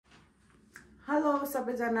hello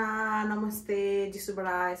सबैजना नमस्ते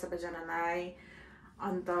जिसुबडाई सबैजनालाई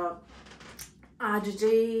अन्त आज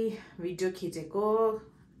चाहिँ भिडियो खिचेको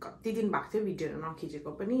कति दिन भएको थियो भिडियोहरु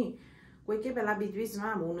नखिचेको पनि कोही बेला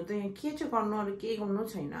बीचमा अब हुनु त के चाहिँ गर्नु अरु के गर्नु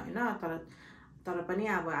छैन हैन तर पनि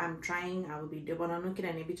अब आई एम ट्राइङ अब भिडियो बनाउनु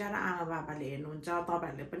किनभने बिचारा आमा बाबाले हेर्नुहुन्छ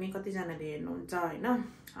तपाईहरुले पनि कति जनाले हेर्नुहुन्छ हैन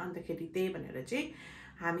अन्तखेरि त्यही भनेर चाहिँ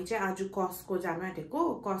हामी चाहिँ आज कस्को जानु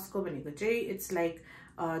आँटेको कस्को भनेको चाहिँ इट्स लाइक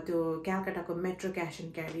त्यो क्यालकाटाको मेट्रो क्याश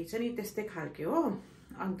एन्ड क्यारी छ नि त्यस्तै खालके हो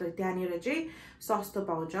अन्त त्यहाँनिर चाहिँ सस्तो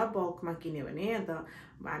पाउँछ बल्कमा किन्यो भने अन्त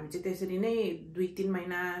हामी चाहिँ त्यसरी नै 2-3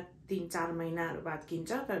 महिना 3-4 महिनाहरु बाद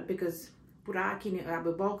किन्छ तर बिकज पुरा किन्यो अब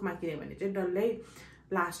बल्कमा किन्यो भने चाहिँ डल्लै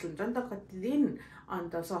लास्ट हुन्छ नि त कति दिन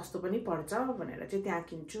अन्त सस्तो पनि पर्छ भनेर चाहिँ त्यहाँ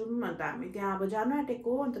किन्छौं अन्त हामी त्यहाँ अब जानु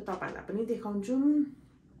आँटेको अन्त तपाईहरुलाई पनि देखाउँछौं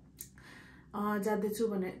जाँदैछु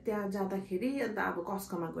भने त्यहाँ जाँदाखेरि अन्त अब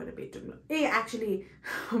कस्कोमा गएर भेटौँ ए एक्चुअली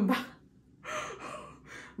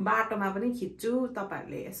बाटोमा पनि खिच्छु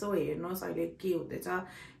तपाईहरुले यसो हेर्नुस् अहिले के हुँदैछ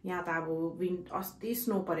यहाँ त अब अस्ति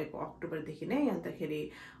स्नो परेको अक्टोबर देखि नै अन्तखेरि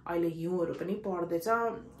अहिले हिउँहरु पनि पर्दैछ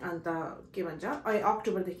अन्त के भन्छ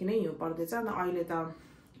अक्टोबर देखि नै हिउँ पर्दैछ अनि अहिले त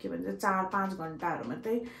के भन्छ 4-5 घण्टाहरु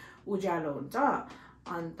मात्रै उज्यालो हुन्छ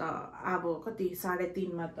अन्त अब कति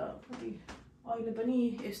 3:30 मा त कति अहिले पनि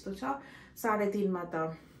यस्तो छ 3:30 मा त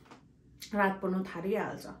रात पर्नु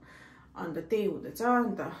थालिहाल्छ अन्त त्यही हुँदैछ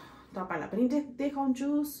अन्त तपाईलाई पनि देखाउँछु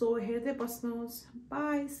सो हेर्दै बस्नुस्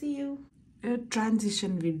by C you yo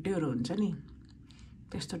transition भिडियोहरु हुन्छ नि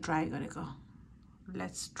त्यस्तो ट्राई गरेको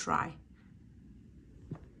लेट्स ट्राई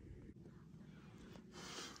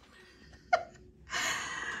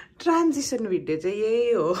ट्रान्जिसन भिडियो चाहिँ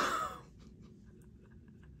यही हो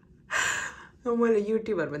मैले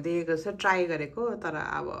युट्युबहरुमा देखेको छ ट्राई गरेको तर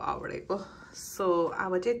अब आवडेको सो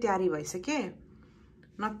अब चाहिँ तयारी भइसके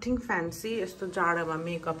नथिङ फ्यान्सी यस्तो जाडोमा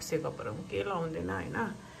मेकअप सेकअपहरु के लाउँदैन हैन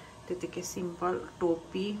त्यतिकै सिम्पल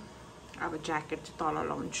टोपी अब ज्याकेट चाहिँ तल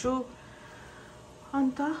लाउँछु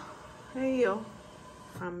अन्त यही हो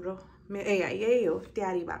हाम्रो यही हो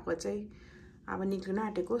तयारी भएको चाहिँ अब निक्लिन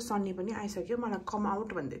आँटेको सन्नी पनि आइसक्यो मलाई कम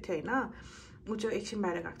आउट भन्दै थियो हैन उ चाहिँ एकछिन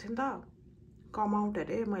बाहिर गएको थियो नि त कम आउट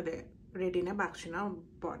अरे मैले रेडी नै भएको छैन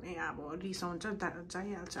भने अब रिसाउँछ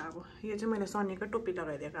जाइहाल्छ अब यो चाहिँ मैले सन्नीको टोपी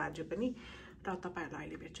लगाइदिएको आज पनि र तपाईहरुलाई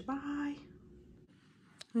अहिले भेट्छु बाइ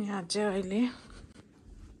यहाँ चाहिँ अहिले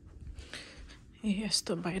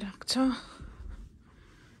यस्तो भइरहेको छ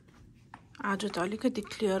आज त अलिकति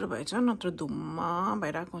क्लियर भएछ नत्र धुम्म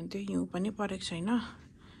भइरहेको हुन्थ्यो हिउँ पनि परेको छैन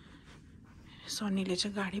सन्नीले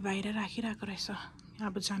चाहिँ गाडी बाहिर राखिरहेको रहेछ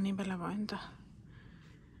अब जाने बेला भयो नि त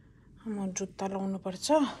म जुत्ता लाउनु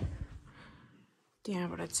पर्छ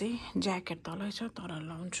त्यहाँबाट चाहिँ ज्याकेट तलै छ तर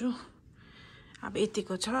लाउँछु अब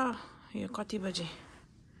यतिको छ यो कति बजे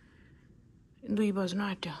 2 बज्न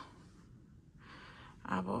आट्यो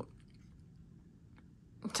अब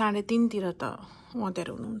 3:30 तिर त उहाँतिर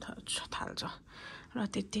हुनु थाल्छ र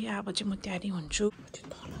त्यति अब चाहिँ म तयारी हुन्छु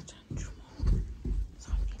तल जान्छु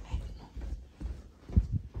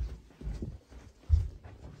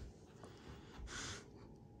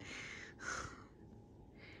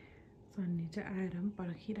सन्नी चाहिँ आएर पनि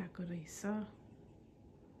पर्खिरहेको रहेछ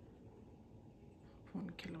फोन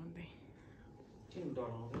खेलाउँदै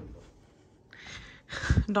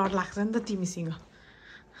डर लाग्छ नि त तिमीसँग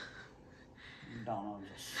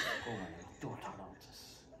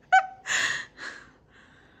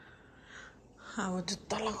अब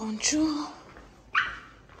जुत्ता लगाउँछु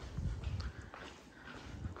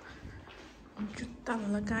जुत्ता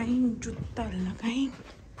लगाएँ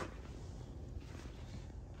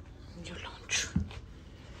यो लाउँछु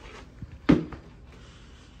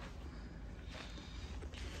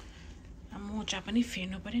मोजा पनि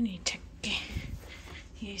फेर्नु पर्यो नि ठ्याक्कै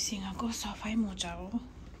यही सिंहको सफाई मोजा हो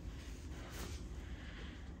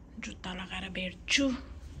जुत्ता लगाएर भेट्छु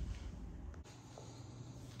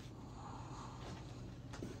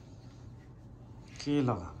के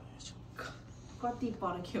लगाएको कति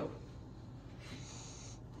पर्ख्यो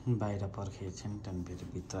बाहिर पर्खेछन् त्यहाँ फेरि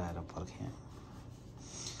भित्र आएर पर्खे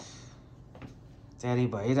तयारी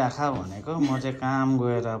भइराखा भनेको म चाहिँ काम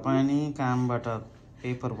गएर पनि कामबाट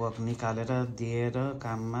पेपर वर्क निकालेर दिएर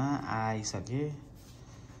काममा आइसके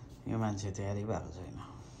यो मान्छे तयारी भएको छैन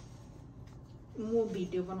म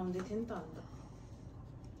भिडियो बनाउँदै थिएँ नि त अन्त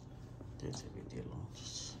त्यो चाहिँ भिडियो लाउँछु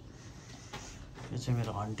यो चाहिँ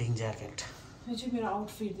मेरो हन्टिङ ज्याकेट यो चाहिँ मेरो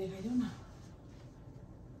आउटफिट देखाइदेऊ न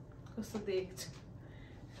कस्तो देख्छ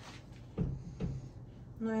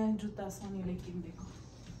नयाँ जुत्ता सनीले किनिदिएको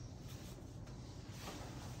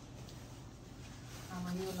अब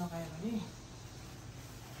यो लगायो भने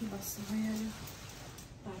बस भइहाल्यो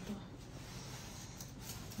बाटो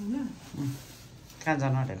हैन कहाँ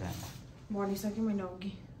जानु आँटेको भनिसकेँ मैले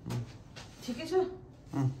अघि ठिकै छ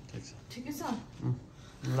ठिक छ ठिकै छ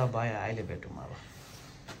ल भयो अहिले भेटौँ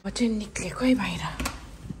अब चाहिँ निक्लेको है बाहिर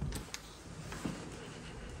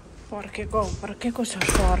पर्खेको छ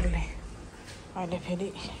सरले अहिले फेरि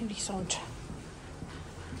रिसाउँछ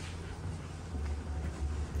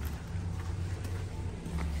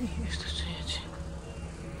यस्तो छ यो चाहिँ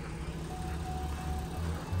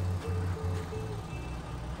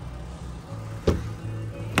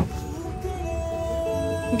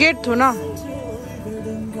गेट थु न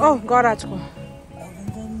गराजको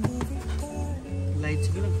लाइट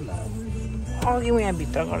चाहिँ किन खुला अघि म यहाँ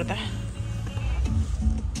भित्र गर्दा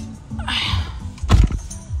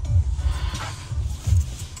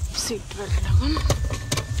सिट बेल्ट लगाउनु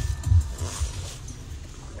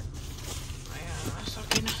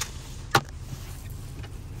सकिन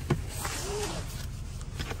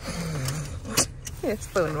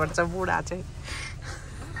यस्तो हुनुपर्छ बुढा चाहिँ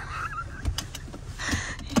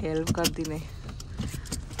हेल्प गरिदिने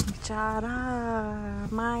बिचारा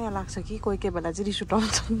माया लाग्छ कि कोही कोही बेला चाहिँ रिस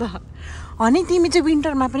उठाउँछ नि त अनि तिमी चाहिँ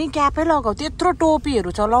विन्टरमा पनि क्यापै लगाऊ त्यत्रो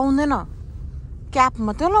टोपीहरू चलाउँदैन क्याप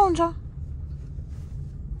मात्रै लाउँछ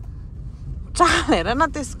चाल हेर न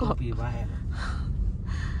त्यसको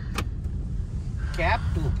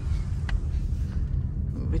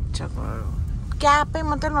बिच्चाको क्यापै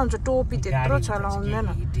मात्रै लाउँछ टोपी त्यत्रो चलाउँदैन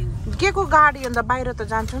के को गाडी अन्त बाहिर त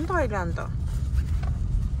जान्छ नि त अहिले अन्त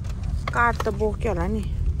कार्ड त बोक्यो होला नि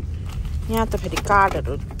यहाँ त फेरि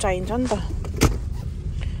कार्डहरू चाहिन्छ नि त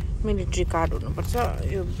मिलिट्री कार्ड हुनुपर्छ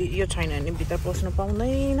यो छैन भने भित्र पस्नु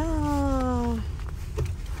पाउँदैन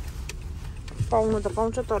पाउनु त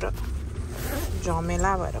पाउँछ तर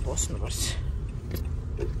झमेला भएर बस्नुपर्छ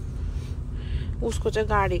उसको चाहिँ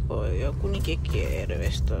गाडीको यो कुनै के हेऱ्यो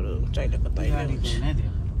यस्तोहरू चाहिएको तैले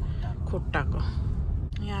खुट्टाको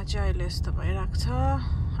यहाँ चाहिँ अहिले यस्तो भइरहेको छ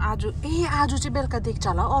आज चाहिँ बेलुका देख्छ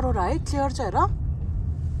होला अरोरा है क्लियर छ हेर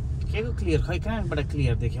के को क्लियर खै कहाँबाट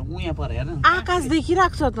क्लियर देख्यौ उहाँ पर हेर आकाश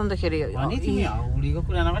देखिरहेको छ अन्तखेरि अनि तिमी हौडीको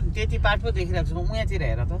कुरामा पनि त्यति पार्ट पो देखिरहेको छ उहाँतिर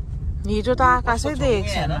हेर त हिजो त आकाशै देखेको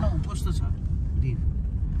छैन कस्तो छ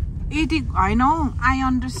यति होइन हौ आई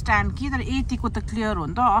अन्डरस्ट्यान्ड कि तर यतिको त क्लियर हो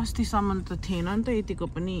नि त अस्तिसम्म त थिएन नि त यतिको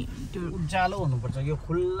पनि त्यो उज्यालो हुनुपर्छ यो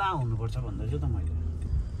खुल्ला हुनुपर्छ भन्दैछु त मैले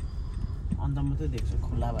अन्त मात्रै देख्छु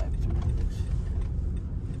खुल्ला भएपछि मात्रै देख्छु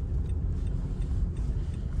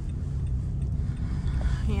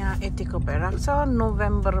यहाँ यतिको भइरहेको छ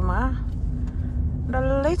नोभेम्बरमा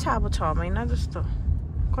डल्लै छ अब 6 महिना जस्तो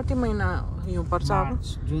कति महिना हिउँ पर्छ अब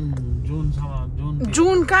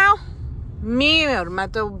जुन कहाँ मेहरूमा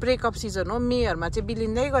त ब्रेकअप सिजन हो मेहरूमा चाहिँ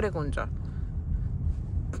बिलिँदै गरेको हुन्छ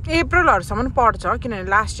अप्रिलहरूसम्म पर्छ किनभने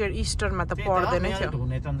लास्ट इयर इस्टरमा त पर्दैन थियो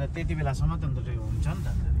त्यति बेलासम्म त हुन्छ नि त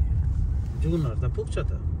जुनहरू त पुग्छ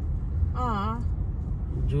त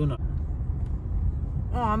जुन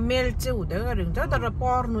मेल चाहिँ हुँदै गरेको हुन्छ तर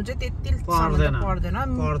पर्नु चाहिँ त्यति पर्दैन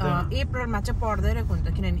अप्रिलमा चाहिँ पर्दै रहेको हुन्छ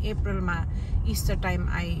किनभने अप्रिलमा इस्टर टाइम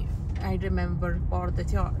आई रिमेम्बर पर्दै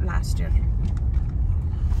थियो लास्ट इयर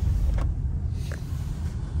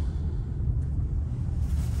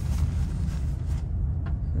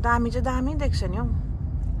दामी चाहिँ दामी देख्छ नि हौ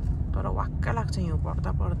तर वाक्क लाग्छ हिउँ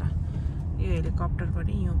पर्दा पर्दा यो हेलिकप्टर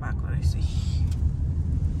पनि हिउँ भएको रहेछ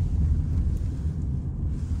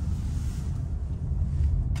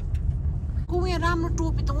उयो राम्रो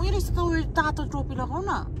टोपी त उयो रहेछ त उयो तातो टोपी लगाउ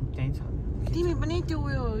न तिमी पनि त्यो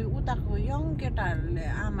उयो उताको यङ केटाहरूले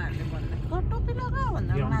आमाहरूले भन्दा टोपी लगा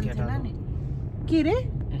भन्दा मान्थेन नि के रे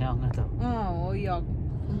हो यङ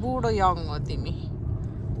बुढो यङ हो तिमी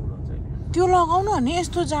त्यो लगाउनु भने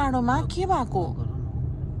यस्तो जाडोमा के भएको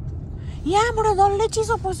यहाँबाट डल्लै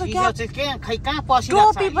चिसो पस्छ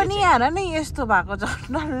टोपी पनि हेर नि यस्तो भएको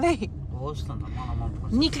डल्लै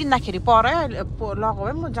निक्लिँदाखेरि लगाऊ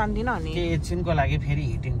है म जान्दिनँ नि एकछिनको लागि फेरि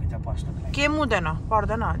हिटिङ भित्र पस्नु के मुँदैन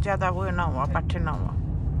पर्दैन ज्यादा उयो नहुँ पाठ्य नहुँ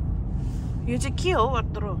यो चाहिँ के हो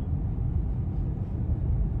यत्रो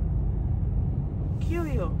के हो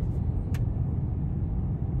यो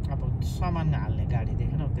अब सामान हाल्ने गाडी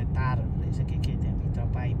देखेन त्यो तारहरू रहेछ के त्यहाँ भित्र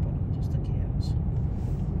पाइपहरू जस्तो के हेर्छ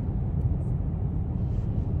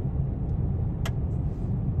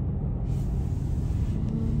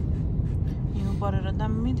हिउँ परेर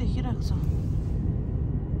दामी देखिरहेको छ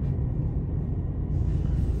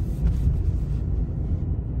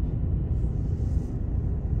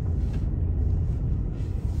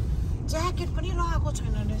ज्याकेट पनि लगाएको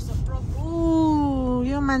छैन रहेछ प्रभु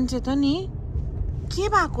यो मान्छे त नि के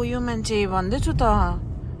भएको यो मान्छे भन्दैछु त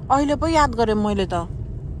अहिले पो याद गरेँ मैले त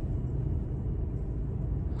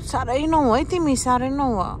साह्रै नहौ है तिमी साह्रै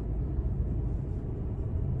नहौ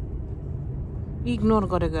इग्नोर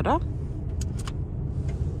गरेको र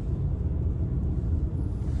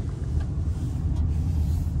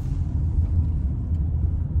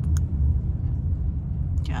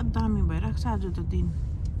दामी भइरहेको छ आज त दिन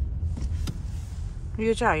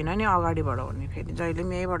यो चाहिँ होइन नि अगाडिबाट हो नि फेरि जहिले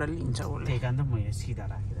पनि यहीबाट लिन्छ उसले त्यही कारण त म यहाँ सिधा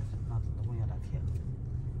राखिरहेको छु नत्र त म यहाँ राखिहाल्छु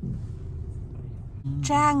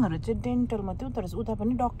च्याङहरू चाहिँ डेन्टल मात्रै उता रहेछ उता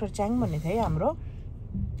पनि डाक्टर च्याङ भन्ने थियो है हाम्रो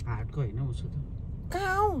हार्टको होइन उसो त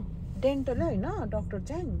कहाँ हौ डेन्टलै होइन डाक्टर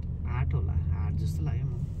च्याङ हार्ट होला हार्ट जस्तो लाग्यो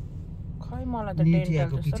म खै मलाई त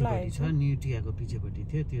डेन्टल जस्तो लागेको छ न्युटियाको पिछेपट्टि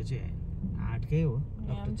थियो त्यो चाहिँ हार्टकै हो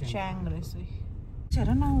च्याङ रहेछ हेर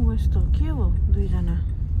न ऊ यस्तो के हो दुईजना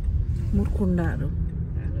मुर्खुण्डाहरू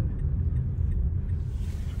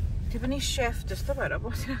त्यो पनि सेफ जस्तो भएर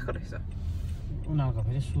बसिरहेको रहेछ उनीहरूको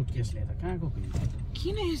फेरि सुटकेस लिएर कहाँको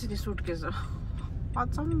किन यसरी सुटकेस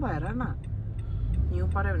अचम्म भएर न हिउँ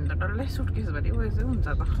पऱ्यो भने त डल्लै सुटकेस भरि गएकै हुन्छ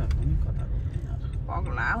त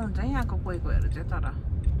पग्ला हुन्छ यहाँको कोही कोहीहरू चाहिँ तर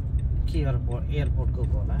के एयरपोर्टको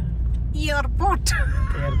होला एयरपोर्ट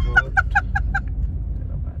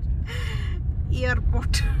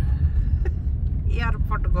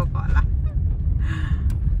एयरपोर्टको होला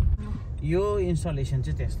यो इन्स्टलेसन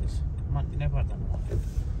चाहिँ त्यस्तो छ मनै पर्दैन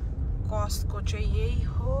कस्टको चाहिँ यही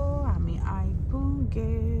हो हामी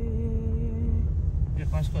आइपुगे यो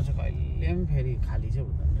कस्टको चाहिँ कहिले पनि फेरि खाली चाहिँ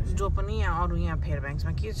हुँदैन रहेछ जो पनि यहाँ अरू यहाँ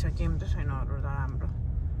फेयरब्याङ्क्समा के छ के त छैन अरू त राम्रो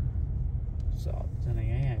सबजना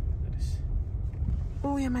यहीँ आइपुग्दो रहेछ ओ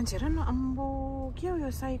यहाँ मान्छे हेर न अम्बो के हो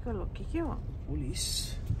यो साइकल हो कि के हो पुलिस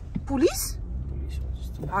पुलिस हो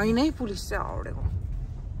जस्तो होइन है पुलिस चाहिँ हौडेको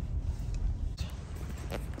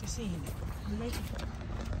त्यसै हिँडेको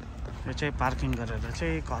यो चाहिँ पार्किङ गरेर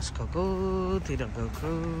चाहिँ कस्टकोतिर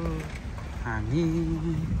गएको हामी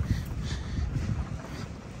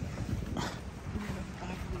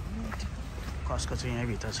कस्टको चाहिँ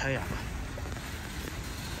यहीँभित्र छ है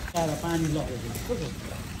अब पानी लगेको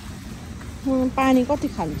पानी कति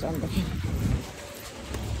खान्छ अन्तखेरि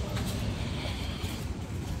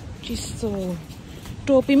चिसो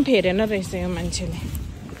टोपी पनि फेरेन रहेछ यो मान्छेले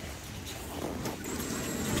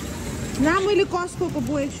न मैले कस्को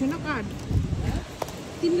बोकेको छुइनँ कार्ड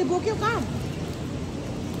तिमीले बोक्यौ कार्ड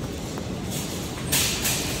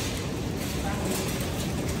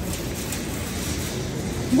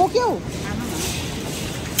बोक्यौ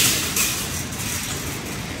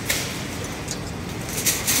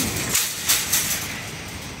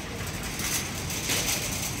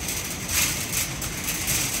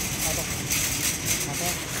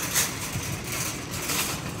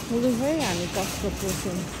है हामी कस्को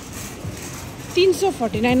पोस्यौँ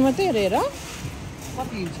 349 मात्रै हेरेर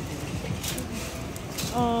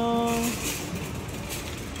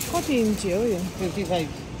कति इन्च हो यो 55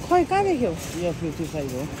 खै कहाँ देख्यौ यो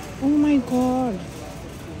 55 हो ओ माई गड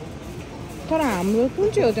तर हाम्रो कुन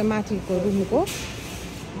चाहिँ हो त्यो माथिको रुमको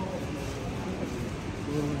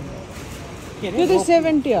त्यो त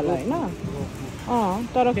 70 होला होइन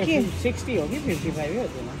तर के 60 हो कि 55 हो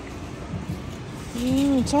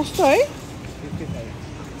सस्तो है 55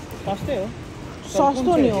 सस्तै हो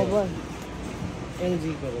सस्तो नि हो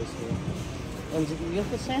एलजीको रहेछ एलजीको यो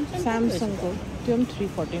त स्यामसङको त्यो पनि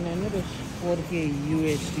 349 रहेछ 4K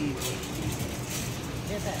UHD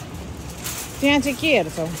त्यहाँ चाहिँ के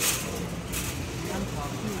हेर्छौ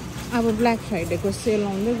अब ब्ल्याक फ्राइडेको सेल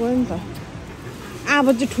आउँदै गयो नि त अब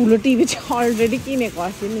चाहिँ ठुलो टिभी चाहिँ अलरेडी किनेको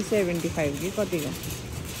अस्ति नि 75 कि कतिको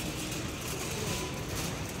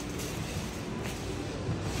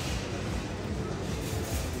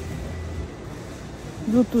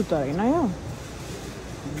ब्लुटुथ होइन यो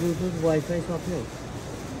ब्लुटुथ वाइफाई सबै हो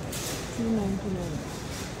 299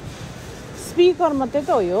 स्पिकर मात्रै त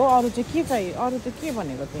हो यो अरू चाहिँ के चाहियो अरू चाहिँ के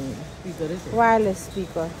भनेको तिमीले स्पिकरै छ वायरलेस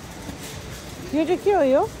स्पिकर यो चाहिँ के हो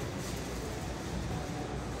यो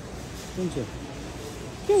कुन चाहिँ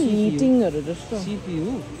के हिटिङहरू जस्तो CPU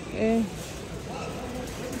ए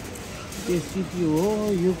त्यो CPU हो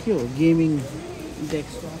यो के हो गेमिङ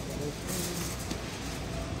डेस्कटप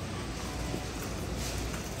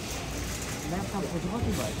ल्यापटपको चाहिँ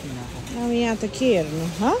कति भयो किनाको अब यहाँ त के हेर्नु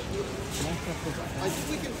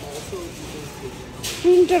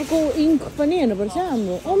प्रिन्टरको इङ्क पनि हेर्नुपर्छ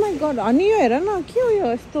हाम्रो ओ माई गड अनि यो हेर न के हो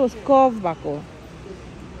यो यस्तो कर्भ भएको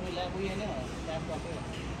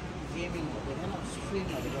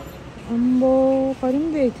अम्बो कहिले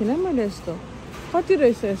पनि देखेको थिइनँ मैले यस्तो कति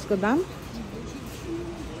रहेछ यसको दाम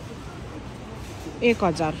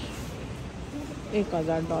 1000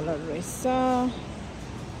 $1000 रहेछ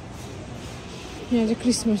यहाँ चाहिँ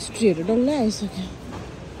क्रिसमस ट्रीहरू डल्लै आइसक्यो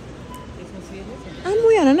आम्बो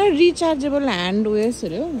हेर न रिचार्जेबल ह्यान्ड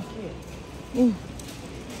उयसहरू हो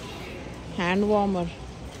ह्यान्ड वार्मर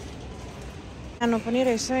सानो पनि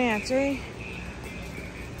रहेछ यहाँ चाहिँ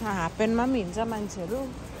हाफ प्यान्टमा पनि हिँड्छ मान्छेहरू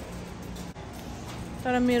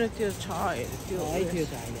तर मेरो त्यो छ त्यो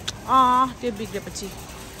त्यो बिग्रेपछि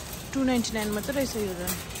 299 मात्र रहेछ यो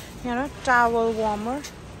झन् यहाँ टावल वार्मर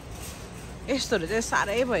यस्तोहरू चाहिँ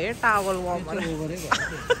साह्रै भयो टावल वार्मर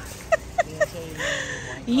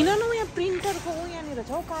हिँड न यहाँ प्रिन्टरको यहाँनिर छ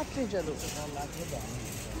हौ कार्ट्रिजहरू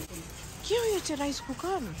के हो यो चाहिँ राइस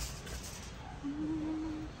कुकर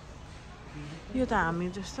यो त हामी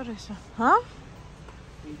जस्तो रहेछ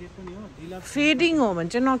फेडिङ हो भने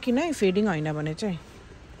चाहिँ नकिन है फेडिङ होइन भने चाहिँ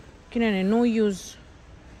किनभने नो युज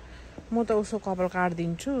म त उसको कपाल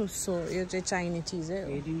काटिदिन्छु सो यो चाहिँ चाहिने चिजै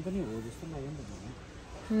हो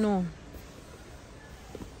नो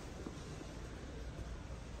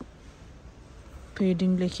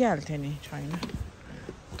फेडिङ लेखिहाल्थ्यो नि छैन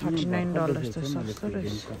 $39 त सस्तो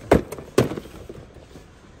रहेछ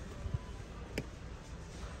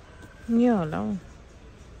यो होला हौ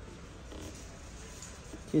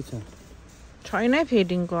के छ छैन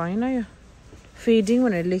फेडिङको होइन यो फेडिङ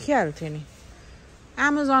भनेर लेखिहाल्थ्यो नि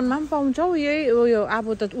Amazonमा पनि पाउँछ यही उयो अब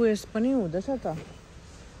त उयस पनि हुँदैछ त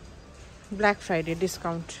ब्ल्याक फ्राइडे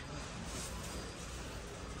डिस्काउन्ट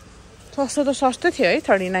सस्तो त सस्तै थियो है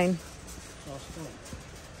 39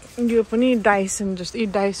 यो पनि डाइसन जस्तो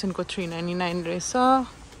डाइसनको 399 रहेछ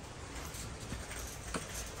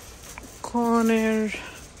कर्नर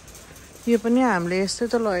यो पनि हामीले यस्तै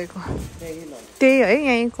त लगेको त्यही है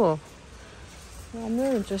यहीँको राम्रो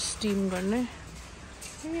हुन्छ स्टिम गर्ने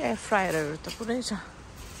एयर फ्रायरहरू त पुरै छ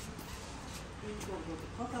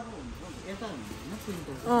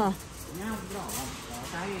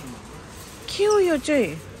के हो यो चाहिँ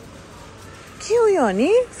के हो यो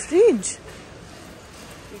नि फ्रिज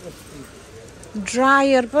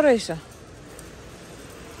ड्रायर पो रहेछ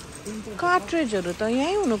कार्ट्रिजहरू त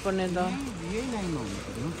यहीँ हुनुपर्ने त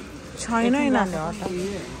छैन यिनीहरूले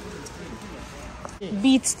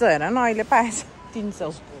बिच त हेर न अहिले पाएछ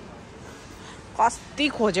 300 कति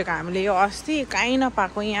खोजेको हामीले यो अस्ति कहीँ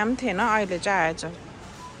नपाएको यहाँ पनि थिएन अहिले चाहिँ आएछ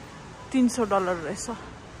 $300 रहेछ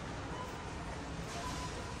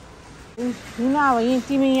हुन अब यहीँ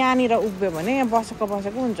तिमी यहाँनिर उभियो भने यहाँ बसेको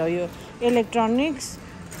हुन्छ यो इलेक्ट्रोनिक्स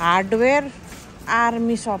हार्डवेयर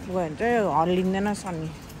आर्मी सप गयो भने चाहिँ हल्लिँदैन सनी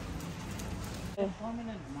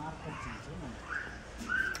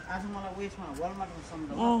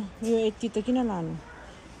यो यति त किन लानु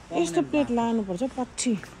यस्तो प्लेट लानुपर्छ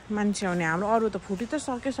पछि मान्छे आउने हाम्रो अरू त फुटी त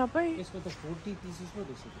सक्यो सबै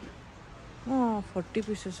 40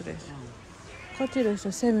 पिसेस रहेछ कति रहेछ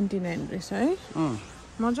 79 रहेछ है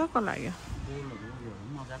मजाको लाग्यो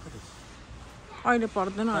अहिले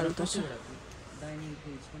पर्दैन अहिले त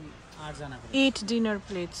 8 डिनर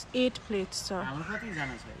प्लेट्स 8 प्लेट्स छ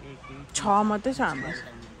 6 मात्रै छ हाम्रो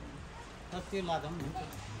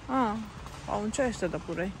पाउँछ यस्तो त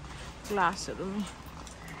पुरै ग्लासहरू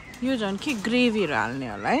यो झन् के ग्रेभीहरू हाल्ने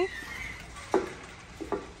होला है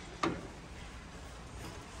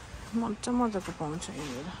मजाको पाउँछ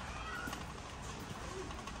यहाँनिर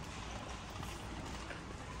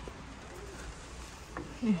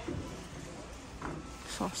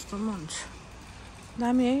सस्तो पनि हुन्छ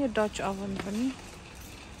दामी है यो डच ओभन पनि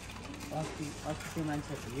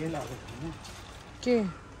के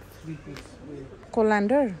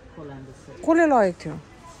कोल्यान्डर कसले लगेको थियो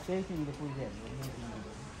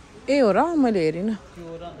ए हो र मैले हेरिनँ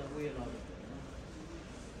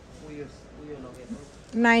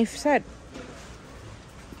नाइफ सेट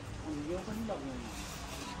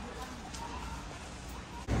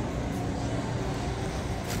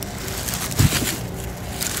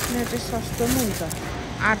यहाँ चाहिँ सस्तो पनि हुन्छ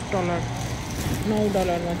 $8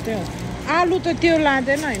 $9 मात्रै हो आलु त त्यो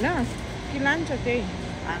लाँदैन होइन कि लान्छ त्यही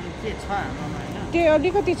त्यही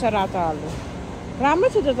अलिकति छ रातो आलु राम्रो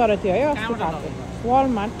छ त तर त्यो है अस्ति खाएको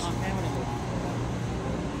वालमार्ट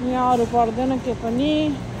यहाँ अरू पर्दैन के पनि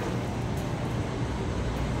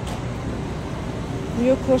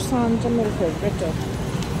यो क्रोसान चाहिँ मेरो फेभरेट हो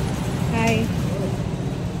हाई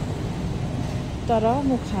तर म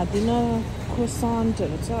खाँदिनँ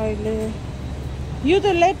क्रोसान्टहरू चाहिँ अहिले यो त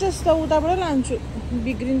लेटेस्ट त उताबाटै लान्छु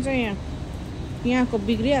बिग्रिन्छ यहाँको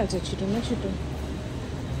बिग्रिहाल्छ छिटो न छिटो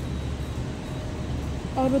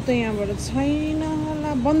अरू त यहाँबाट छैन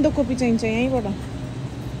होला बन्दकोपी चाहिन्छ यहीँबाट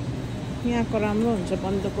यहाँको राम्रो हुन्छ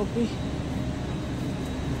बन्दकोपी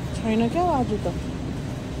छैन क्या आज त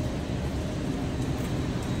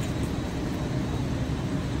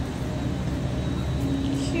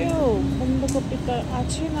के हो बन्दकोपी त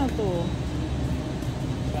आछै न त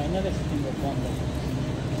किन आजु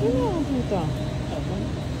त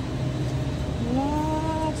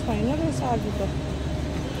छैन रहेछ आज त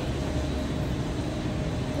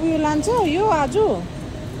उयो लान्छ यो आज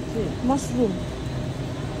मसरुम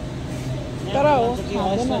तर हो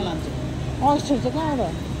अयस्टर चाहिँ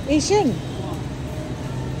कहाँबाट एसियन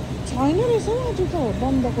छैन रहेछ आज त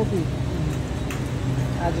बन्दकोपी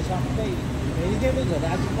आज सबै भेजिटेबल्सहरू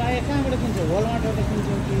आज प्रायः कहाँबाट किन्छ वलमार्टबाट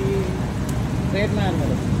किन्छौँ कि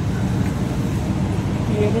ट्रेडमार्टबाट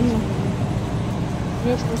हेरौँ न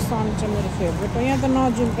यसको सन चाहिँ मेरो फेभरेट हो यहाँ त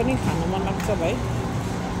नजुन पनि खानु मन लाग्छ भाइ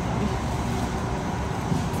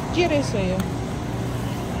के रहेछ यो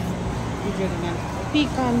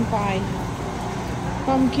पिकन पाई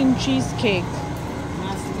pumpkin cheese cake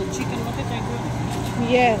चिकन मात्रै चाहिन्छ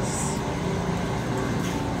yes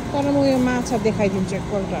तर म यो माछा देखाइदिन्छु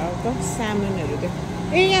एकपल्ट अब त स्यामनहरू देख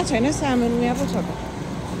ए यहाँ छैन स्यामन यहाँ पो छ त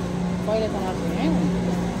पहिला त मात्र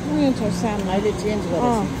यहाँ छ स्यामन अहिले चेन्ज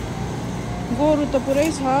गरेछ गोरु त पुरै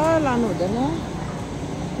छ लानु हुँदैन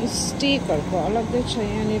स्टेकहरूको अलग्गै छ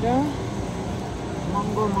यहाँनिर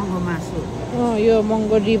महँगो महँगो मासु यो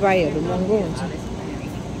महँगो रिबाईहरू महँगो हुन्छ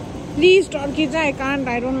प्लिज टर्की चाहिँ I can't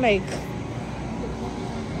I don't like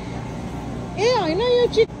a होइन यो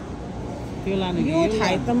त्यो लानु यो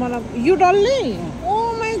थाहै त मलाई यो डल्लै ओ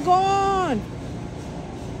माई गड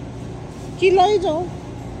कि लैजाऊ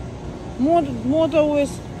म त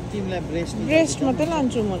उयस तिमीलाई ब्रेस्ट मात्रै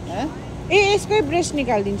लान्छु म ए यसकै ब्रेस्ट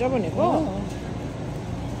निकालिदिन्छ भनेको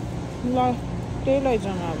ल त्यही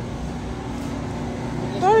लैजाउँ अब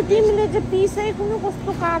तर तिमीले चाहिँ पिसै कुनै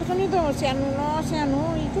कस्तो काट्छ नि त सानो न सानो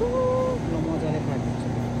यत्रो मजाले काटिन्छ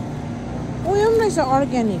उयो पनि रहेछ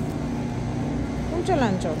अर्ग्यानिक कुन चाहिँ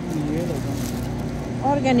लान्छौ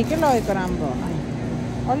अर्ग्यानिकै लगेको राम्रो होला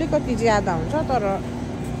अलिकति ज्यादा हुन्छ तर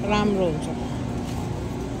राम्रो हुन्छ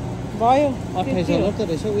भयो 28,000 त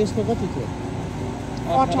रहेछ यसको कति थियो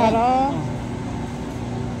 18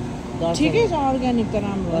 ठिकै छ अर्ग्यानिक त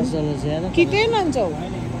राम्रो कि त्यही लान्छौ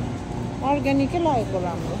अर्ग्यानिकै लगेको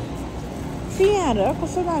राम्रो त्यहाँ र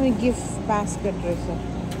कस्तो दामी गिफ्ट बास्केट रहेछ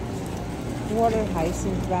वाटर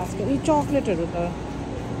हाइसिन्थ बास्केट यी चक्लेटहरू त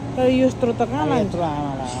तर यत्रो त कहाँ लान्छ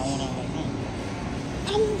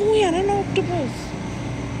आम्बो यहाँ न अक्टोपस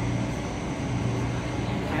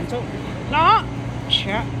खान्छौ न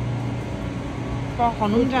छ्या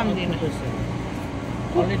पकाउनु पनि जान्दिनँ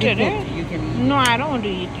no I don't want to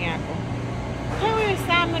it यहाँको खै उयो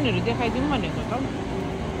स्यामनहरू देखाइदिउँ भनेको त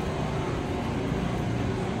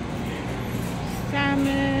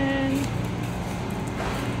स्यामन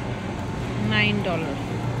 $9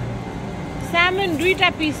 स्यामन 2टा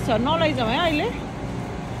पिस छ नलैजाउँ है अहिले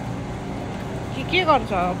के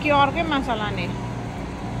गर्छ कि अर्कै माछा लाने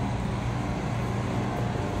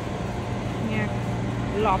यहाँ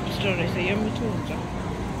लब्स्टर रहेछ यो मिठो हुन्छ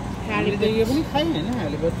यो पनि खाइ होइन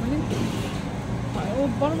हालिबट पनि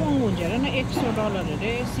ओभर महँगो हुन्छ हेर न $100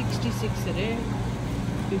 अरे 66 अरे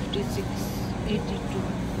 56 82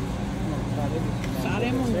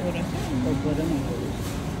 साह्रै महँगो रहेछ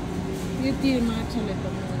यति माछाले त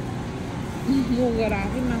मोगेर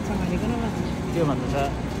आफै माछा मारिकन लान्छ त्योभन्दा त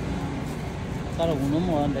तर हुनु पनि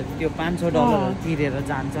हो अन्त त्यो $500 तिरेर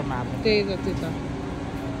जान्छ मार्नु त्यही त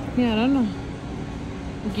यहाँ हेर न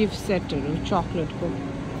गिफ्ट सेटहरू चक्लेटको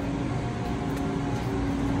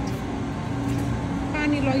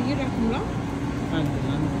पानी लगिराखौँ ल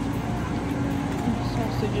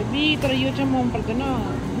ससेज तर यो चाहिँ मन पर्दैन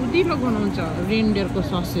बुद्धिलो बनाउँछ रेन्डियरको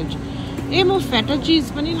ससेज ए म फ्याटा चिज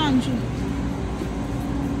पनि लान्छु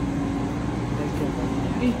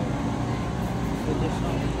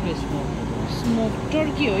स्मोक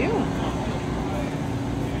टर्की हो यो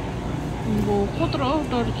कत्रो हो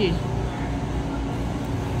टर्की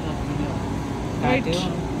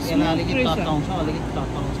यसलाई अलिकति तताउँछ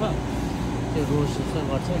त्यो रोस्ट जस्तो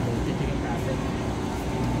गर्छ त्यतिकै काट्दै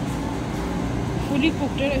फुली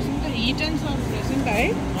कुक्ड रहेछ नि त हिट एन्ड सर्भ रहेछ नि त है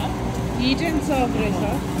हिट एन्ड सर्भ रहेछ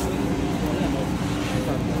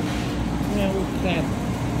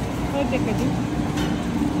देखाइदिउँ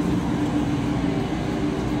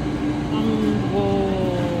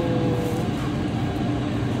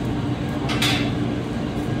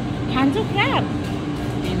खान्छौ क्र्याब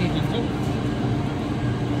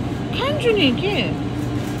खान्छु नि के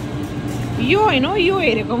यो होइन यो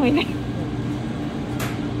हेरेको मैले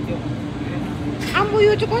आम्बो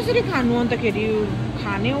यो चाहिँ कसरी खानु अन्तखेरि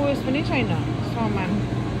खाने उयस पनि छैन सामान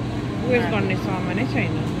उयस गर्ने सामानै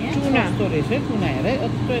छैन टुना रहेछ टुना हेर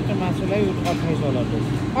यत्रो मासुलाई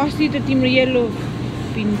 $28 अस्ति त तिम्रो येल्लो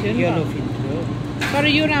फिन थियो नि येल्लो फिन थियो तर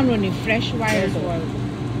यो राम्रो नि फ्रेस वाइल्ड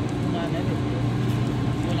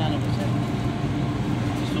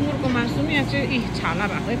सुँगुरको मासु पनि यहाँ चाहिँ छाला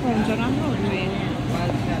भएकै पाउँछ राम्रो हुन्छ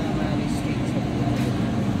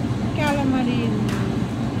क्यालामारी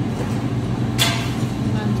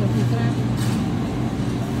लान्छ भित्र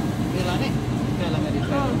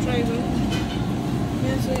ट्राइबल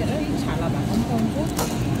यहाँ चाहिँ हेर छाला भएको पनि पाउँछ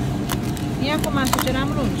यहाँको मासु चाहिँ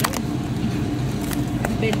राम्रो हुन्छ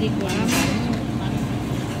बेलीको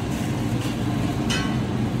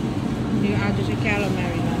यो आज चाहिँ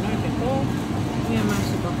क्यारामेल नभएको यहाँ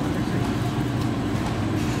मासु पकाउँदैछ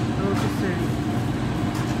हो त्यसरी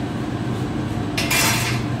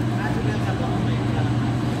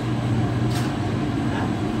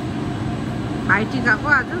भाइटिकाको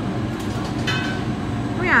आज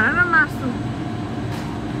उयो हाल न मासु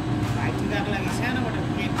भाइटिकाको लागि सानोबाट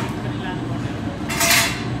केक पनि लानुपर्ने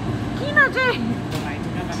किन चाहिँ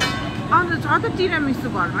अन्त छ त तिरामिसु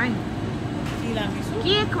घरमै तिरामिसु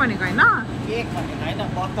केक भनेको होइन केक भनेको होइन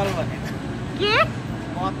बोतल भनेको के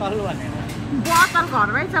बोतल भनेको बोतल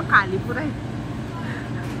घरमै छ खाली पुरै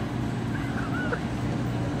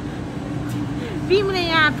तिमीले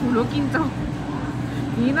यहाँ ठुलो किन्छौ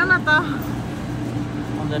हिँड न त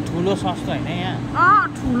अन्त ठुलो सस्तो होइन यहाँ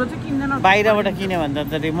ठुलो चाहिँ किन्दैन बाहिरबाट किन्यो भने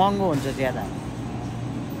त महँगो हुन्छ ज्यादा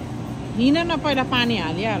हिँड न पहिला पानी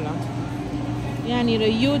हालिहाल यहाँनिर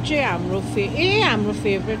यो चाहिँ हाम्रो हाम्रो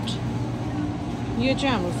फेभरेट यो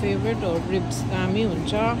चाहिँ हाम्रो फेभरेट हो रिब्स दामी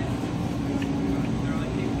हुन्छ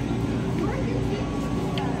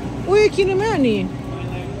उयो किन्नुमै हो नि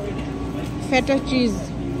फेटा चिज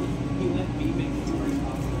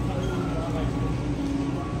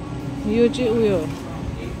यो चाहिँ उयो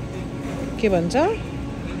के भन्छ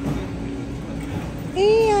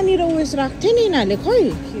यहाँनिर उयस राख्थ्यो नि यिनीहरूले खै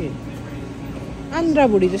के आन्द्रा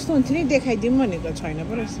भुडी जस्तो हुन्थ्यो नि देखाइदिउँ भनेको छैन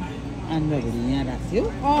पो रहेछ आन्द्रा भुडी यहाँ राख्थ्यो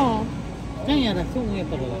कहाँ यहाँ राख्थ्यो उयो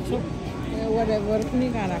पर राख्छु whatever पनि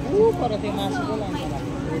कहाँ राख्छु पर त्यो मासुको लाइन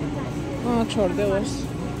छोड्दै होस्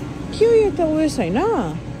के यो त उयस होइन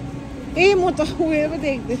ए म त उयो पो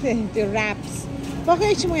देख्दै थिएँ त्यो ऱ्याप्स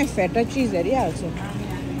पकाएपछि म यहाँ फेटा चिज हेरिहाल्छु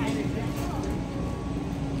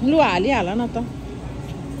लु हालिहाल न त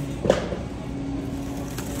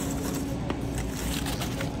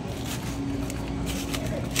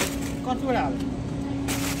कतिवटा हाल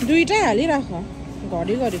दुईटै हालिराख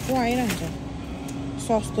घरिघरि को आइरहन्छ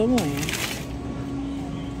सस्तो पनि हो यहाँ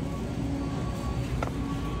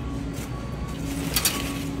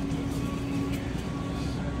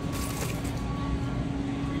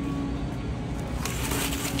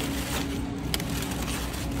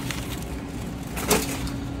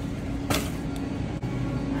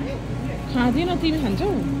खाँदिन तिमी खान्छौ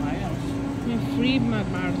यहाँ फ्रीमा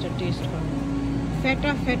बाँड्छ टेस्ट गर्नु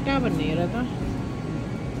फेटा फेटा भन्ने हेर त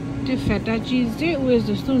त्यो फेटा चिज चाहिँ उयस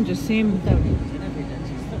जस्तो हुन्छ सेम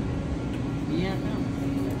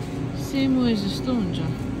सेम उयस जस्तो हुन्छ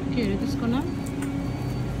के अरे त्यसको नाम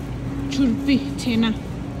छुर्पी छेना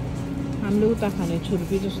हामीले उता खाने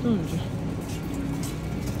छुर्पी जस्तो हुन्छ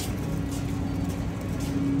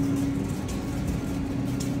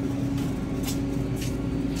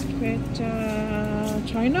फेटा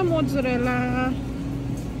छैन मोजरेला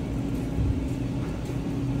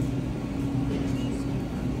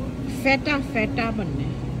फेटा फेटा भन्ने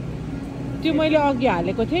त्यो मैले अघि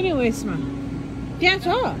हालेको थिएँ नि उयसमा त्यहाँ छ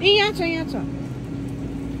ए यहाँ छ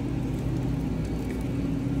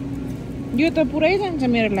यो त पुरै जान्छ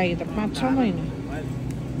मेरो लागि त 5-6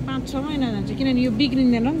 महिना जान्छ किनभने यो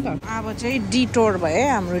बिग्रिँदैन नि त अब चाहिँ डिटोर भयो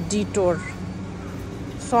हाम्रो डिटोर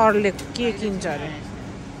सरले के किन्छ अरे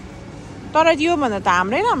तर यो भन्दा त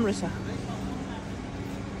हाम्रै राम्रो छ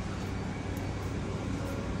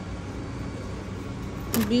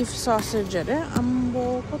बीफ ससेज अरे अम्बो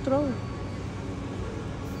कत्रो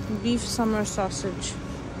बीफ समर ससेज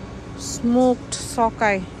स्मोक्ड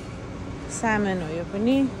सकाई स्यामन हो यो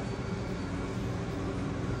पनि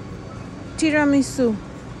टिरामिसु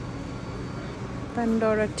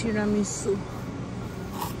पेन्डोरा टिरामिसु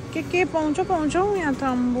के पाउँछौ यहाँ त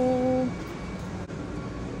अम्बो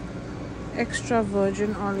एक्स्ट्रा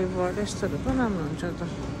भर्जिन अलिभ ओइल यस्तोहरू पो राम्रो हुन्छ त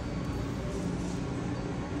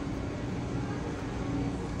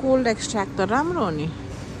कोल्ड एक्सट्र्याक्ट त राम्रो हो नि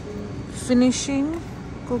फिनिशिङ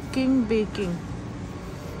कुकिङ बेकिङ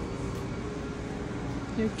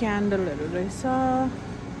यो क्यान्डलहरू रहेछ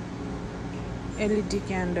एलइडी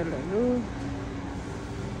क्यान्डलहरू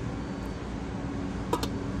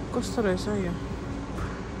कस्तो रहेछ यो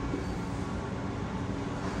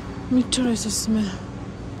मिठो रहेछ स्मेल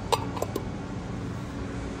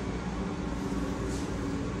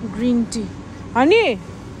ग्रीन टी हनी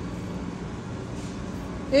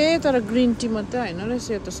ए तर ग्रीन टी मात्रै होइन रहेछ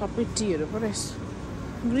यो त सबै टीहरू पो रहेछ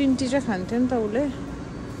ग्रीन टी चाहिँ खान्थ्यो नि त उसले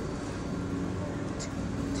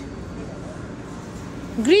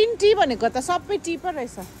ग्रीन टी भनेको त सबै टी पो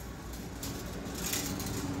रहेछ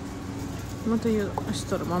म त यो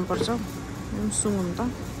यस्तोहरू मनपर्छ सुँगुन त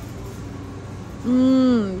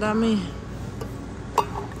दामी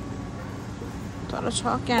तर छ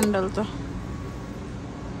क्यान्डल त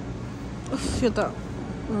उफ यो त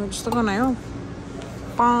जस्तो बनायो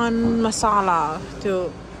पान मसाला त्यो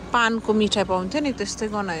पानको मिठाई पाउँथ्यो नि त्यस्तै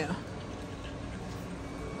बनायो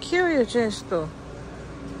के हो यो चाहिँ यस्तो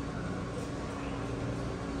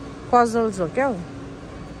पजल्स हो क्या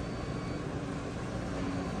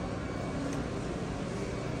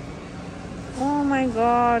ओ माई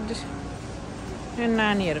गॉड यो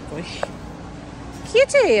नानीहरुको के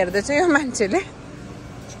चाहिँ हेर्दै छ यो मान्छेले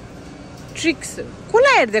ट्रिक्स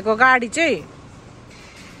कुला हेर्दैको गाडी चाहिँ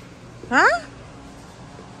ह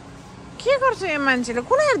के गर्छ यो मान्छेले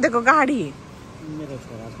कुला हेर्दैको गाडी मेरो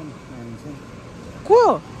छोरा छ नि नानी छ को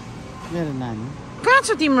मेरो नानी कहाँ छ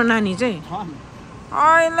तिम्रो नानी चाहिँ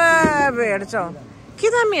अहिले भेट्छौ के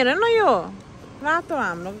दामी हेर न यो रातो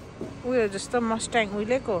हाम्रो उयो जस्तो मस्ट्याङ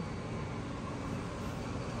उहिलेको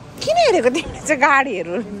किन हेरेको तिमीले चाहिँ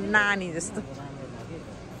गाडीहरू नानी जस्तो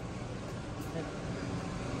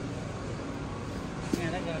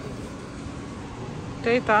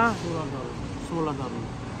त्यही त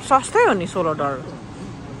सस्तै हो नि $16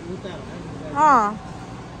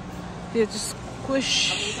 त्यो चाहिँ squish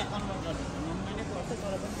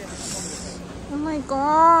Oh my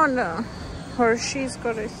god Hershey's को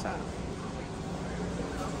रहेछ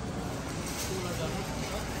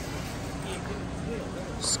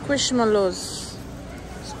Squishmallows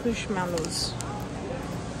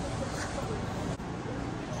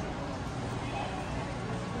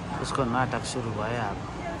उसको नाटक सुरु भयो अब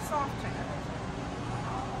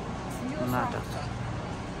नाटक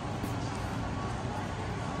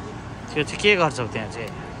त्यो चाहिँ के गर्छौ त्यहाँ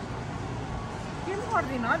चाहिँ के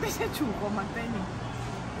गर्दिन त्यसै छुको मात्रै नि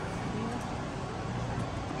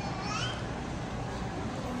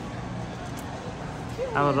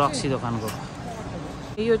अब रक्सी दोकानको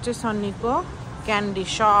यो चाहिँ सन्नीको क्यान्डी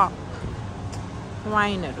शप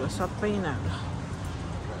वाइनहरु सबै यिनीहरु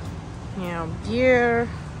यहाँ बियर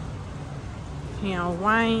यहाँ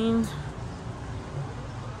wine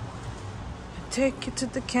Take it to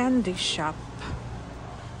the candy shop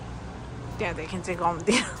त्यहाँदेखि चाहिँ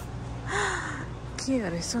घुम्दियो के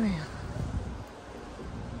गरेछ यो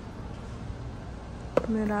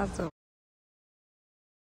मेरो आज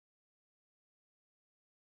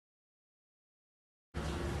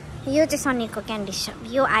यो चाहिँ सन्नीको क्यान्डी सप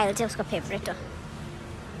यो आयल चाहिँ उसको फेभरेट हो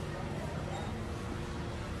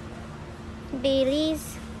बेलिज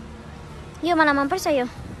यो मलाई मनपर्छ यो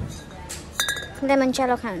लेमन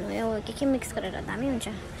चेलो खानु यो के मिक्स गरेर दामी हुन्छ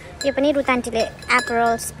यो पनि रुतान्टीले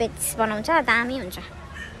एपरल स्पिट्स बनाउँछ दामी हुन्छ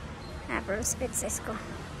एपरल स्पिट्स यसको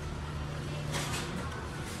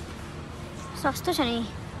सस्तो छ नि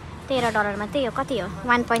 $13 मात्रै यो कति हो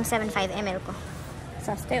 1.75 ml को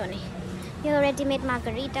सस्तै हो नि यो रेडीमेड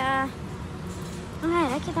मार्गरिटा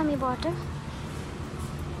हेर के दामी बोतल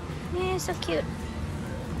ए सो क्यूट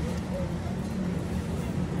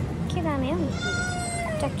के दामी हो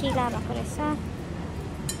टकिला भएको रहेछ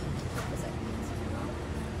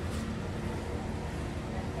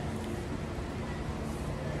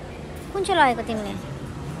कुन चाहिँ लगेको तिमीले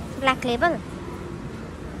ब्ल्याक लेबल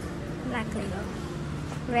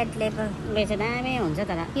रेड लेबल बेचे दामी हुन्छ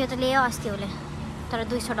तर यो त लियो अस्ति उसले तर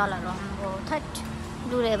 $200 हो थट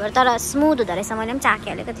ब्लू लेबल तर स्मुथ हुँदो रहेछ मैले पनि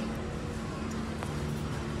चाखिहालेको थिएँ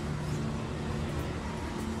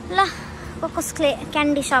ल कोकोसको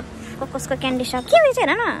क्यान्डी सप कोकोसको क्यान्डी सप के रहेछ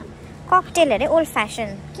हेर न ककटेल अरे ओल्ड फ्यासन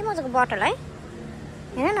के मजाको बोतल है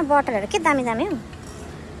हेर न बोतलहरू के दामी दामी हो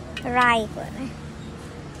राईको अरे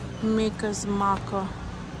मेकर्स मार्कर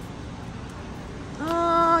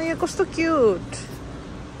यो कस्तो क्यूट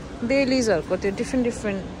बेलिजहरुको त्यो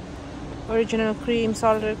different original cream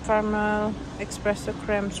salted caramel espresso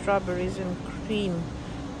creme strawberries and cream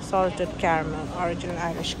salted caramel original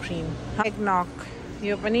Irish cream eggnog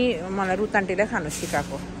यो पनि मलाई रुतान्टीले खानु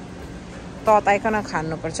सिकाएको तताइकन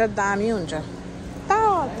खानुपर्छ दामी हुन्छ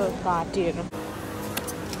तातो घाटीहरु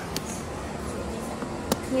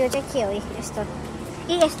यो चाहिँ के हो यस्तो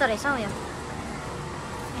यस्तो रहेछ हो यो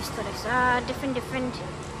यस्तो रहेछ डिफरेन्ट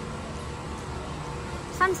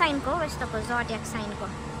सन साइनको यस्तोको जोडियाक साइनको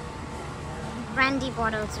ब्रान्डी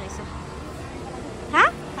बोटल्स रहेछ हा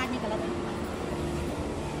पानीको लागि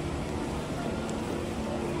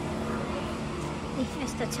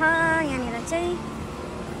यस्तो छ यहाँनिर चाहिँ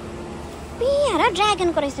हेर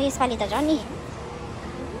ड्रागनको रहेछ यसपालि त झन् नि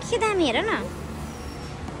के दामी हेर न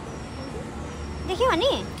देख्यौ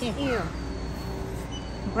नि के यो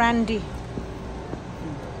ब्रान्डी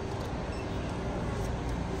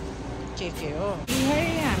के हो है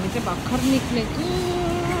हामी चाहिँ भर्खर निक्लेको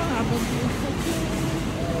अब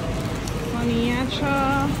अनि यहाँ छ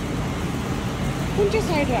कुन चाहिँ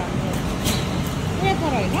साइड हो हाम्रो यता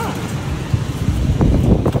होइन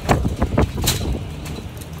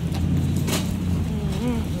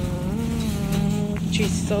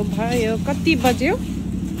चिज दिउँसो भयो कति बज्यो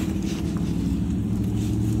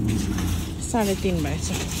 3:30 भएछ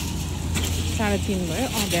 3:30 भयो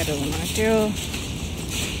अँध्यारो हुन आँट्यो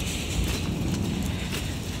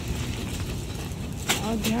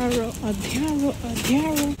अँध्यारो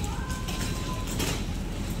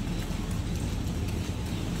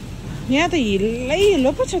यहाँ त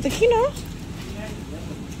हिलो पो छ त किन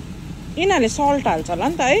यिनीहरूले सल्ट हाल्छ होला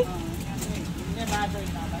नि त है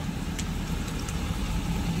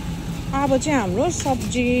अब चाहिँ हाम्रो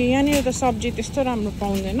सब्जी यहाँनिर त सब्जी त्यस्तो राम्रो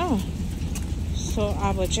पाउँदैन सो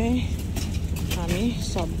अब चाहिँ हामी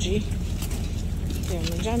सब्जी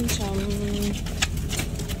ल्याउन जान्छौँ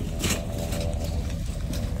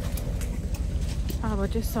अब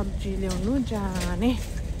चाहिँ सब्जी ल्याउनु जाने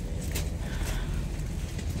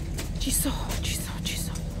चिसो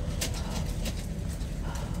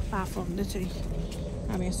पाफ आउँदैछ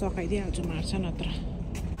हामी सकाइदिइहाल्छौँ मार्छ नत्र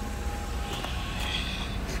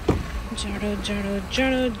जाडो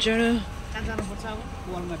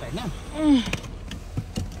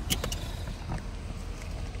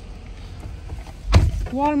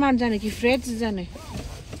वालमार्ट जाने कि फ्रेज जाने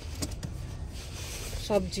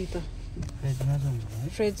सब्जी त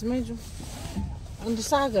फ्रेजमै जाउँ अन्त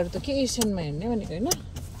सागहरू त के एसियनमा हेर्ने भनेको होइन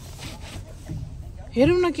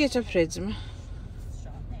हेरौँ न के छ फ्रिजमा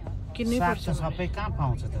किन्नै पर्छ सबै कहाँ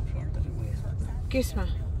पाउँछ त केसमा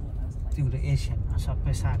तिम्रो एसियनमा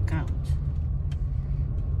सबै साग कहाँ हुन्छ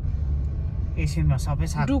एसियनमा सबै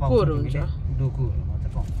साग डुकुहरू हुन्छ डुकुहरू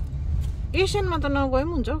मात्रै पाउँछ एसियनमा त नगए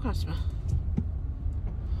पनि हुन्छ हौ खासमा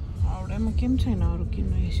हाउडामा के पनि छैन अरू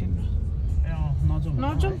किन्नु एसियनमा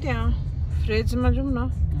नजाउँ त्यहाँ फ्रिजमा जाउँ न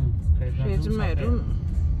फ्रिजमा हेरौँ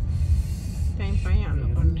त्यहीँ पाइहाल्नु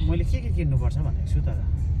पर्ने मैले के किन्नुपर्छ भनेको छु तर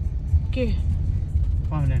के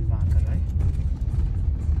पर्मानेन्ट मार्कर है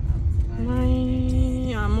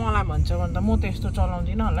मलाई भन्छ भने त म त यस्तो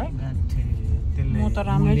चलाउँदिनँ होला है म त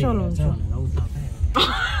राम्रै चलाउँछु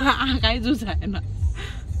आँखै जुझाएन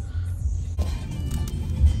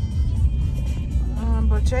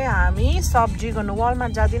अब चाहिँ हामी सब्जी गर्नु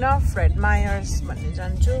वालमार्ट जाँदिनँ फ्रेड मायर्स भन्ने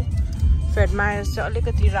जान्छु फ्रेड मायर्स चाहिँ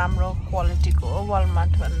अलिकति राम्रो क्वालिटीको हो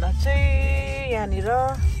वालमार्ट भन्दा चाहिँ यहाँनिर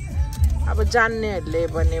अब जान्नेहरूले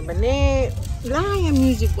भन्यो भने ला यहाँ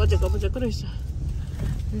म्युजिक बजेको रहेछ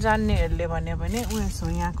जान्नेहरूले भन्यो भने उयस हो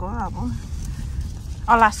यहाँको अब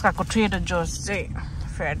अलास्काको ट्रेडर जोस चाहिँ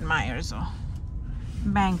फ्रेड मायर्स हो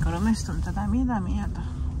ब्याङ्कहरूमा यस्तो हुन्छ दामी यहाँ त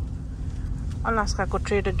अलास्काको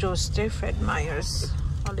ट्रेडर जोस चाहिँ फ्रेड मायर्स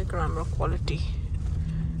अलिक राम्रो क्वालिटी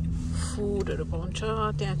फुडहरू पाउँछ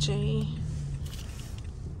त्यहाँ चाहिँ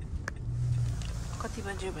कति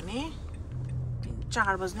बज्यो भने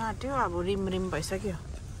 4 बज्न आँट्यो अब रिम भइसक्यो